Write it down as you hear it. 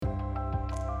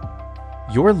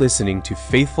You're listening to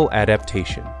Faithful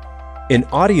Adaptation, an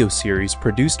audio series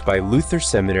produced by Luther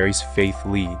Seminary's Faith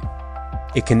Lead,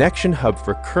 a connection hub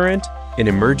for current and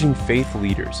emerging faith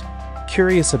leaders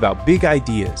curious about big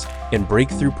ideas and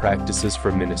breakthrough practices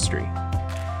for ministry.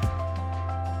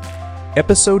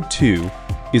 Episode 2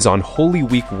 is on Holy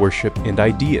Week worship and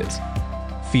ideas,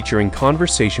 featuring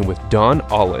conversation with Dawn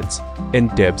Olitz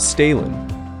and Deb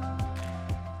Stalen.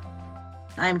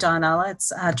 I'm Dawn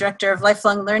Olitz, Director of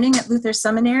Lifelong Learning at Luther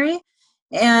Seminary,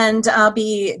 and I'll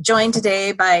be joined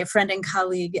today by friend and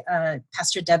colleague,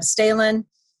 Pastor Deb Stalen.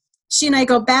 She and I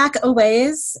go back a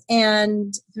ways,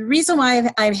 and the reason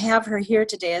why I have her here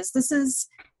today is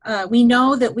we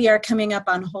know that we are coming up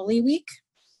on Holy Week,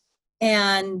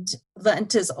 and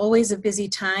Lent is always a busy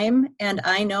time, and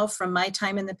I know from my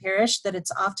time in the parish that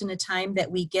it's often a time that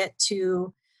we get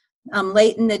to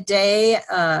late in the day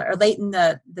or late in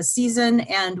the season,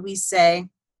 and we say,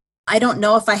 I don't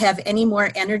know if I have any more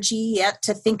energy yet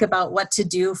to think about what to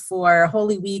do for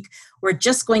Holy Week. We're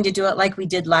just going to do it like we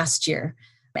did last year.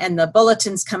 And the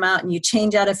bulletins come out and you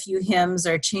change out a few hymns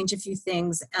or change a few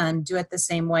things and do it the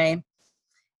same way.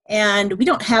 And we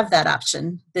don't have that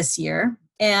option this year.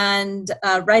 And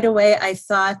right away I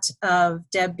thought of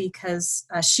Deb because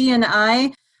she and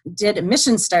I did a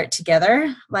mission start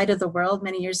together, Light of the World,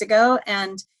 many years ago.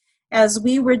 And as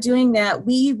we were doing that,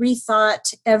 we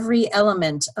rethought every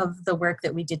element of the work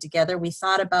that we did together. We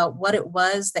thought about what it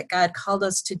was that God called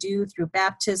us to do through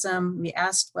baptism. We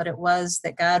asked what it was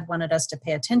that God wanted us to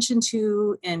pay attention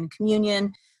to in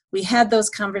communion. We had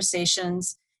those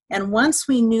conversations. And once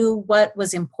we knew what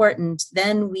was important,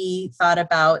 then we thought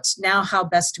about now how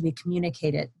best do we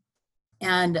communicate it.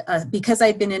 And because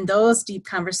I'd been in those deep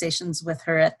conversations with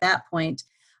her at that point,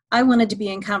 I wanted to be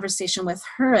in conversation with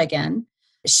her again.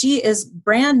 She is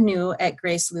brand new at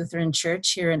Grace Lutheran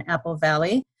Church here in Apple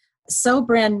Valley, so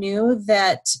brand new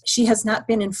that she has not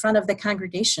been in front of the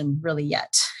congregation really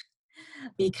yet,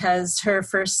 because her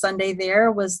first Sunday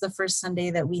there was the first Sunday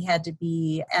that we had to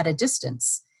be at a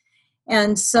distance.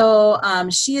 And so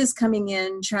she is coming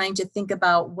in trying to think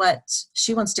about what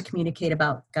she wants to communicate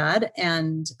about God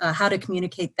and how to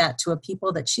communicate that to a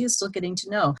people that she is still getting to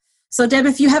know. So Deb,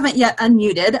 if you haven't yet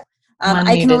unmuted,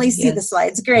 I can only see the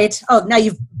slides. Great. Oh, now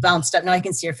you've bounced up. Now I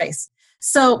can see your face.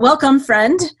 So welcome,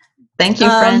 friend. Thank you,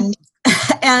 friend.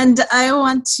 And I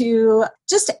want to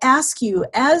just ask you,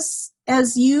 as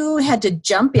you had to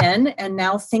jump in and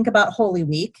now think about Holy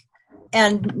Week,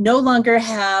 and no longer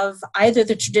have either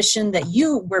the tradition that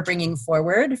you were bringing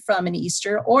forward from an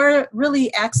Easter or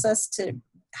really access to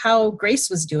how Grace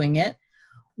was doing it,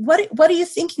 what are you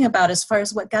thinking about as far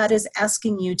as what God is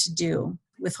asking you to do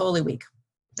with Holy Week?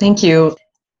 Thank you.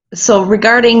 So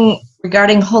regarding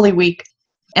Holy Week,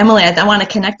 Emily, I want to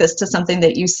connect this to something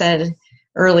that you said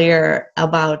earlier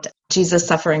about Jesus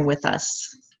suffering with us.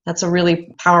 That's a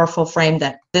really powerful frame,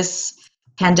 that this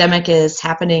pandemic is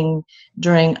happening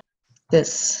during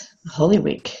this Holy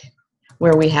Week,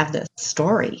 where we have this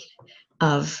story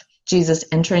of Jesus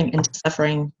entering into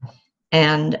suffering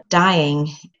and dying,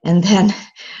 and then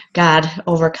God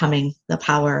overcoming the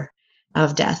power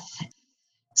of death.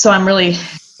 So I'm really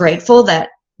grateful that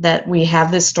we have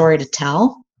this story to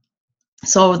tell.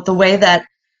 So the way that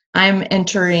I'm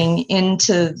entering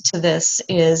into this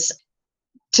is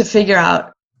to figure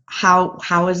out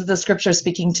how is the scripture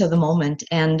speaking to the moment.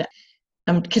 And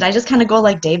could I just kind of go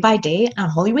like day by day on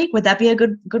Holy Week? Would that be a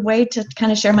good way to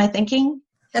kind of share my thinking?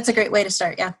 That's a great way to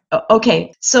start, yeah.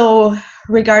 Okay, so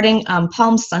regarding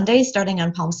Palm Sunday, starting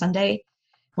on Palm Sunday,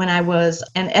 when I was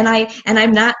I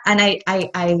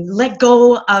let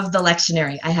go of the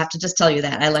lectionary. I have to just tell you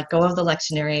that I let go of the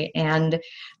lectionary and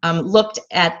looked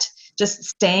at just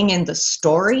staying in the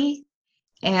story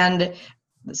and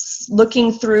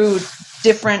looking through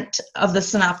different of the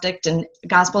synoptic and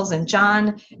gospels and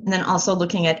John, and then also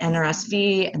looking at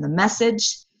NRSV and the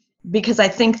Message, because I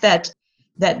think that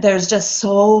there's just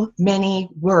so many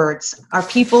words. Our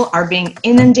people are being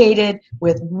inundated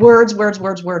with words.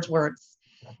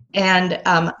 And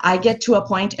I get to a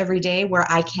point every day where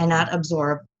I cannot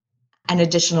absorb an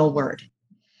additional word.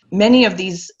 Many of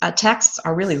these texts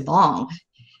are really long,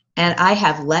 and I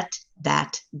have let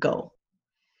that go,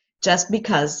 just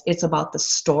because it's about the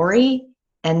story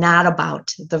and not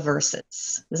about the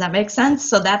verses. Does that make sense?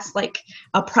 So that's like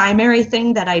a primary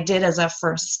thing that I did as a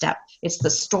first step. It's the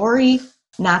story,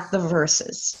 not the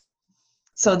verses.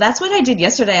 So that's what I did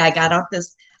yesterday. I got out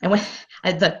this,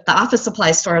 the office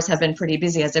supply stores have been pretty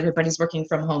busy as everybody's working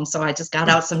from home. So I just got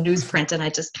out some newsprint and I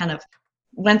just kind of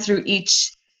went through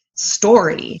each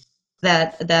story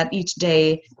that each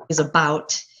day is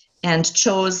about and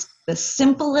chose the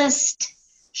simplest,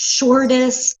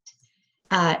 shortest,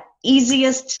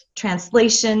 easiest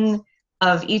translation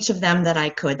of each of them that I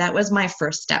could. That was my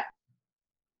first step.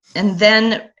 And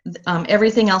then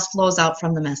everything else flows out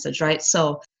from the message, right?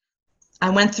 So I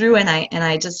went through and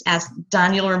I just asked,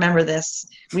 Don, you'll remember this.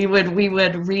 We would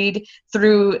read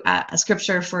through a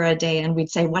scripture for a day and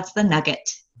we'd say, what's the nugget?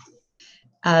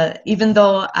 Even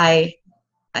though I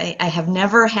have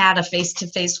never had a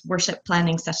face-to-face worship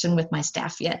planning session with my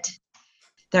staff yet.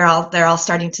 They're all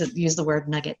starting to use the word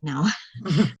nugget now.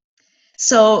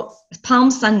 So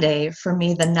Palm Sunday, for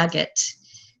me, the nugget,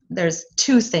 there's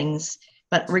two things.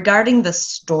 But regarding the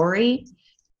story,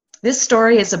 this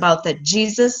story is about that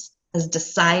Jesus has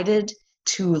decided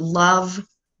to love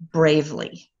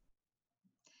bravely.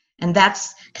 And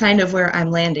that's kind of where I'm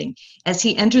landing. As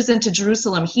he enters into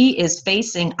Jerusalem, he is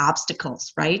facing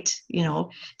obstacles, right? You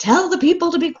know, tell the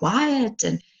people to be quiet,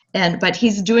 but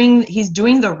he's doing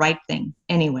the right thing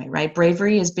anyway, right?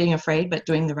 Bravery is being afraid, but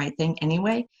doing the right thing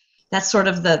anyway. That's sort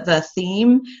of the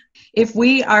theme. If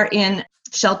we are in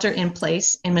shelter in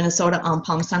place in Minnesota on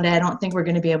Palm Sunday, I don't think we're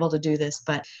going to be able to do this,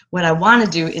 but what I want to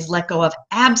do is let go of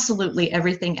absolutely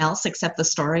everything else except the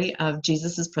story of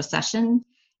Jesus's procession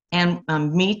and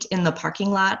meet in the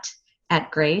parking lot at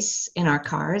Grace in our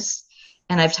cars.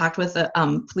 And I've talked with the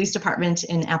police department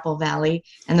in Apple Valley,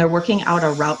 and they're working out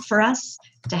a route for us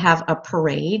to have a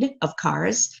parade of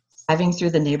cars driving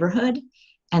through the neighborhood,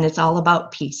 and it's all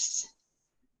about peace.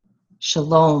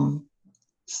 Shalom,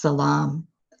 salam.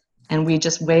 And we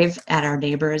just wave at our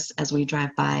neighbors as we drive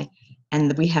by,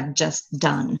 and we have just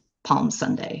done Palm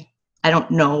Sunday. I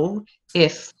don't know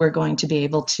if we're going to be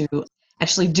able to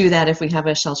actually do that if we have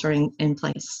a sheltering in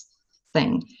place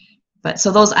thing. But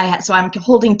so I'm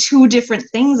holding two different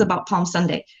things about Palm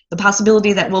Sunday. The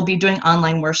possibility that we'll be doing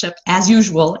online worship as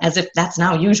usual, as if that's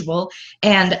now usual.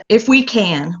 And if we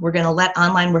can, we're going to let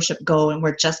online worship go, and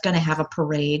we're just going to have a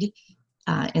parade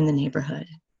in the neighborhood.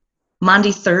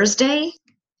 Maundy Thursday,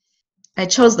 I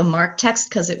chose the Mark text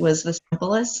because it was the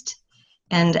simplest.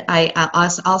 And I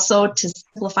also, to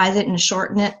simplify it and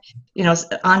shorten it, you know,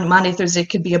 on Maundy Thursday, it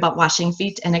could be about washing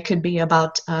feet, and it could be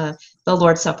about the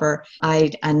Lord's Supper.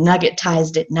 I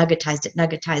nuggetized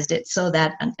it so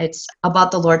that it's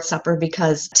about the Lord's Supper,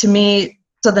 because to me,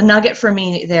 so the nugget for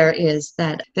me there is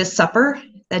that this supper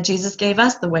that Jesus gave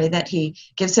us, the way that he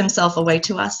gives himself away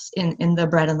to us in the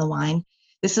bread and the wine,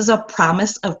 this is a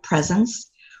promise of presence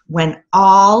when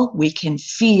all we can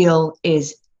feel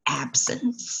is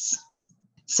absence.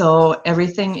 So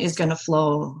everything is going to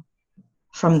flow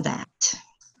from that.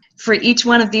 For each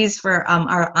one of these, for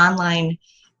our online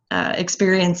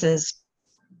experiences,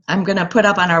 I'm going to put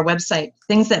up on our website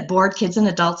things that bored kids and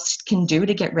adults can do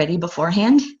to get ready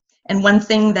beforehand. And one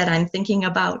thing that I'm thinking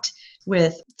about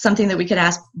with something that we could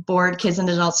ask bored kids and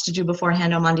adults to do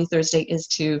beforehand on Maundy Thursday is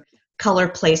to color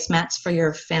placemats for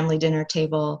your family dinner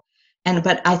table.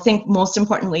 But I think most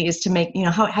importantly is to make, you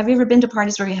know, have you ever been to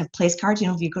parties where you have place cards? You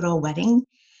know, if you go to a wedding,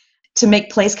 to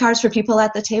make place cards for people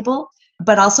at the table,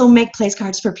 but also make place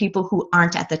cards for people who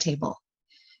aren't at the table.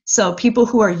 So people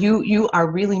who you are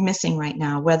really missing right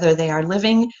now, whether they are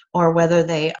living or whether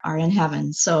they are in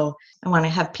heaven. So I want to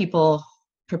have people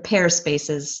prepare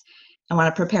spaces. I want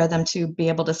to prepare them to be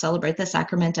able to celebrate the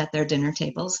sacrament at their dinner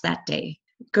tables that day.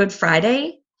 Good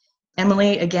Friday,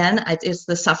 Emily, again, it's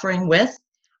the suffering with.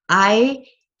 I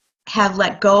have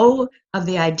let go of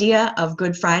the idea of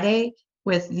Good Friday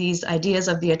with these ideas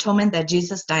of the atonement that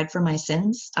Jesus died for my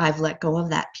sins. I've let go of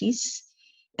that piece.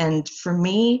 And for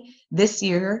me, this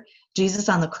year, Jesus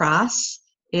on the cross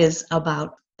is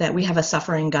about that we have a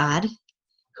suffering God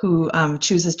who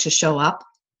chooses to show up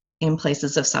in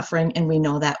places of suffering. And we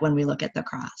know that when we look at the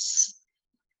cross.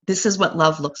 This is what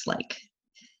love looks like.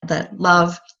 That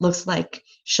love looks like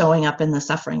showing up in the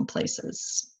suffering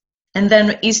places. And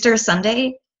then Easter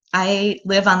Sunday, I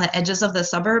live on the edges of the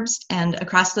suburbs, and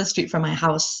across the street from my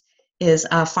house is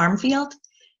a farm field.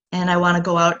 And I want to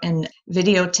go out and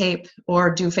videotape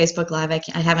or do Facebook Live.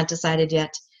 I haven't decided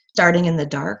yet, starting in the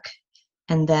dark,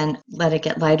 and then let it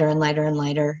get lighter and lighter and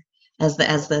lighter as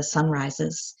the sun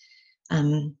rises.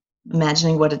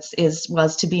 Imagining what it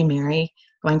was to be Mary,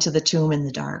 going to the tomb in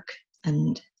the dark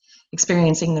and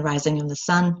experiencing the rising of the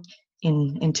sun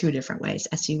in two different ways,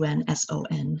 S-U-N,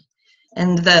 S-O-N.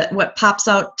 And what pops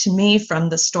out to me from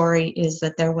the story is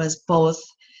that there was both,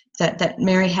 that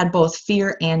Mary had both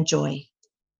fear and joy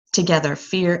together,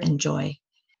 fear and joy.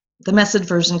 The Message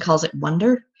version calls it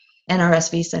wonder,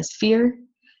 NRSV says fear.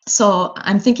 So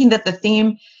I'm thinking that the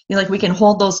theme, you know, like we can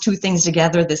hold those two things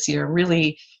together this year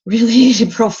really, really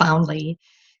profoundly,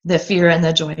 the fear and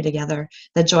the joy together.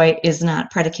 The joy is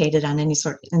not predicated on any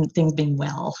sort of things being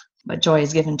well, but joy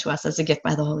is given to us as a gift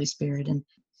by the Holy Spirit. And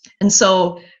And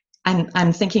so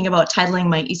I'm thinking about titling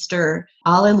my Easter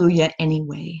Alleluia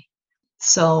Anyway.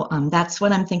 So that's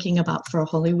what I'm thinking about for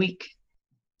Holy Week.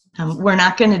 We're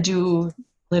not going to do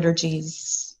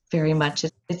liturgies very much.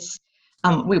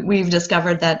 We've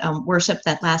discovered that worship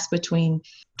that lasts between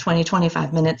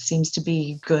 20-25 minutes seems to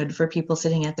be good for people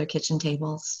sitting at their kitchen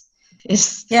tables.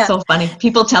 It's so funny.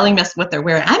 People telling us what they're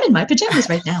wearing. I'm in my pajamas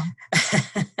right now.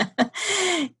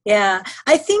 Yeah.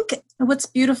 I think what's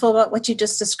beautiful about what you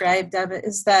just described, Deb,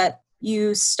 is that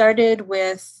you started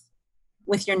with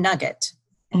your nugget.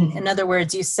 In other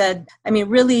words, you said, I mean,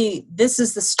 really, this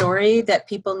is the story that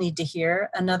people need to hear.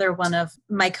 Another one of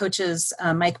my coaches,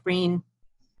 Mike Breen,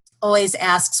 always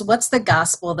asks, what's the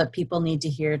gospel that people need to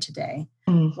hear today?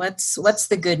 What's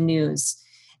the good news?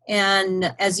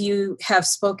 And as you have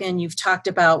spoken, you've talked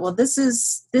about, well, this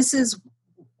is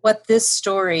what this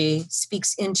story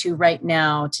speaks into right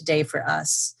now, today for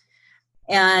us.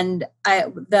 And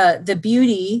the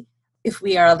beauty, if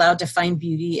we are allowed to find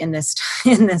beauty in this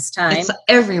time. It's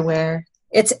everywhere.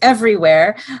 It's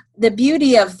everywhere. The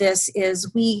beauty of this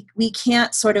is we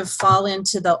can't sort of fall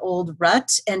into the old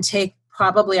rut and take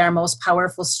probably our most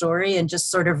powerful story and just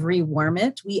sort of rewarm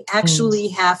it. We actually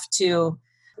have to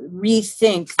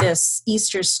rethink this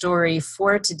Easter story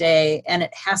for today, and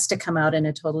it has to come out in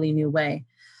a totally new way.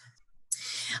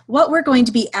 What we're going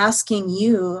to be asking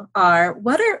you are,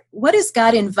 what is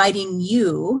God inviting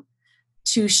you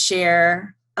to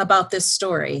share about this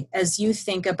story as you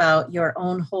think about your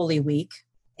own Holy Week,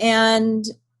 and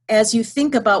as you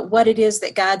think about what it is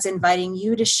that God's inviting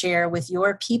you to share with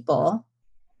your people.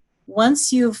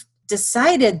 Once you've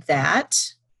decided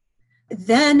that,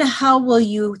 then how will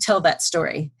you tell that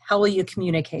story? How will you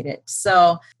communicate it?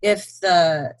 So if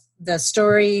the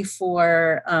story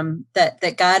for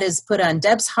that God has put on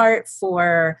Deb's heart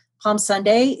for Palm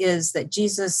Sunday is that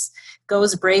Jesus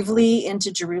goes bravely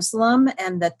into Jerusalem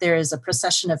and that there is a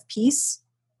procession of peace,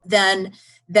 then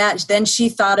she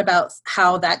thought about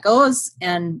how that goes.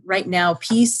 And right now,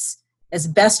 peace, as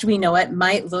best we know it,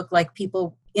 might look like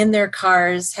people in their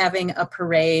cars having a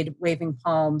parade, waving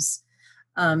palms,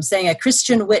 saying a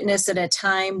Christian witness at a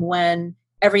time when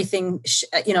everything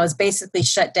is basically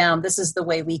shut down. This is the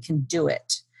way we can do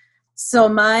it. So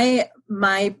my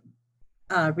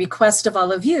request of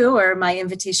all of you, or my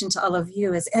invitation to all of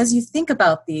you, is as you think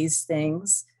about these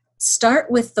things, start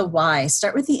with the why.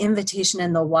 Start with the invitation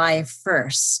and the why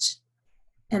first.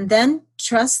 And then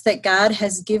trust that God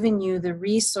has given you the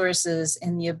resources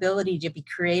and the ability to be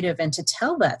creative and to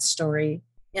tell that story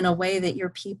in a way that your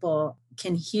people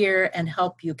can hear and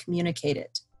help you communicate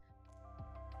it.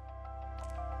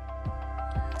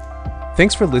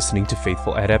 Thanks for listening to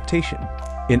Faithful Adaptation,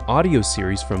 an audio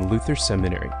series from Luther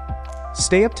Seminary.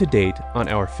 Stay up to date on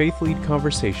our Faith Lead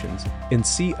conversations and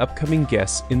see upcoming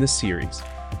guests in the series.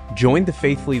 Join the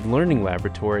Faith Lead Learning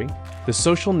Laboratory, the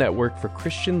social network for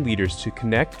Christian leaders to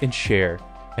connect and share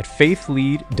at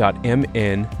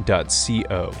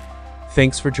faithlead.mn.co.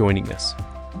 Thanks for joining us.